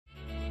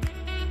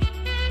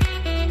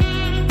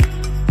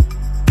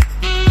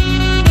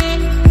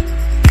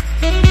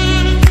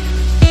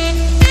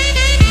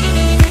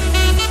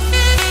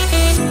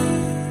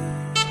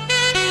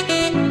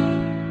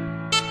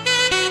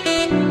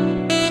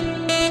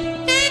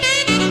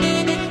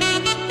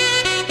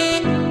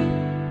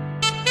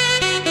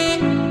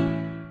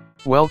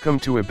Welcome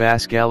to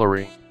Ebas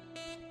Gallery.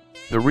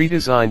 The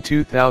redesigned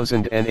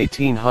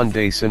 2018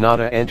 Hyundai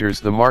Sonata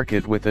enters the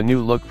market with a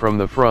new look from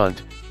the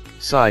front,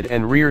 side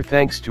and rear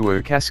thanks to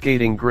a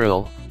cascading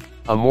grille,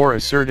 a more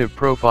assertive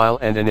profile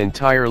and an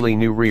entirely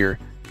new rear,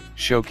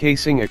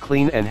 showcasing a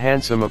clean and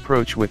handsome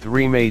approach with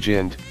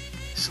reimagined,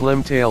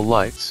 slim tail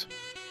lights.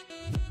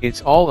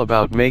 It's all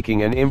about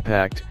making an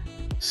impact,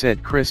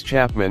 said Chris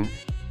Chapman,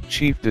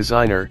 Chief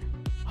Designer,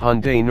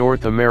 Hyundai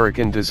North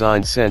American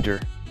Design Center.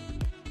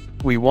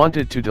 We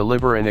wanted to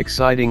deliver an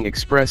exciting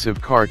expressive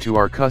car to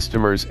our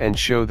customers and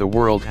show the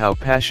world how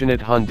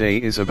passionate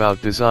Hyundai is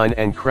about design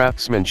and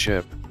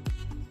craftsmanship.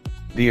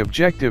 The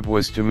objective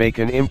was to make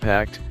an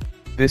impact.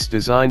 This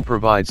design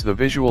provides the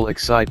visual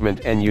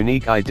excitement and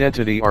unique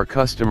identity our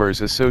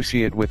customers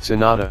associate with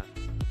Sonata.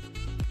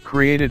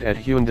 Created at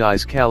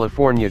Hyundai's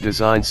California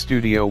design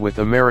studio with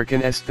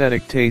American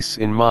aesthetic tastes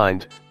in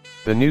mind,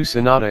 the new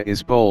Sonata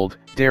is bold,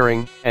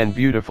 daring, and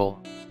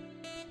beautiful.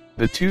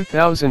 The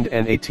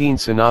 2018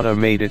 Sonata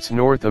made its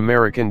North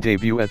American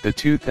debut at the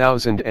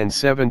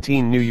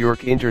 2017 New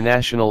York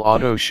International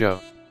Auto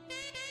Show.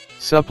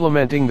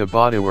 Supplementing the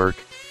bodywork,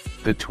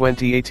 the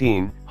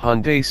 2018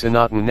 Hyundai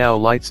Sonata now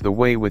lights the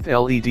way with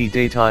LED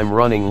daytime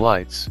running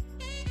lights.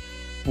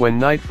 When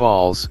night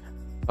falls,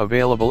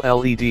 available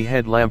LED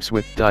headlamps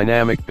with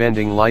dynamic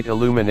bending light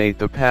illuminate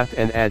the path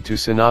and add to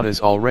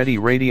Sonata's already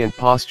radiant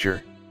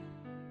posture.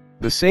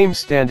 The same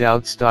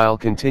standout style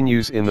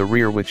continues in the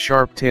rear with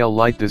sharp tail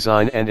light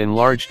design and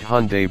enlarged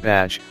Hyundai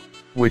badge,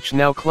 which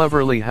now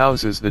cleverly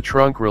houses the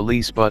trunk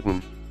release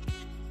button.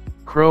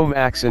 Chrome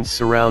accents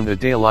surround the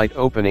daylight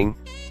opening,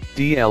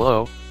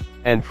 DLO,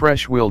 and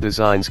fresh wheel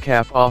designs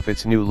cap off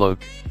its new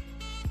look.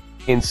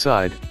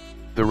 Inside,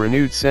 the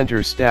renewed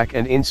center stack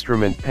and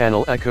instrument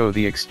panel echo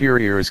the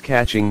exterior's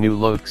catching new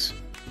looks.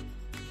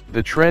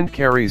 The trend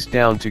carries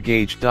down to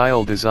gauge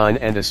dial design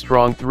and a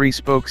strong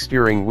 3-spoke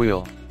steering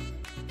wheel.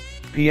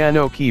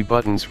 Piano key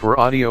buttons for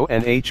audio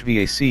and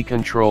HVAC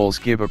controls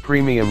give a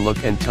premium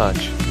look and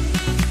touch.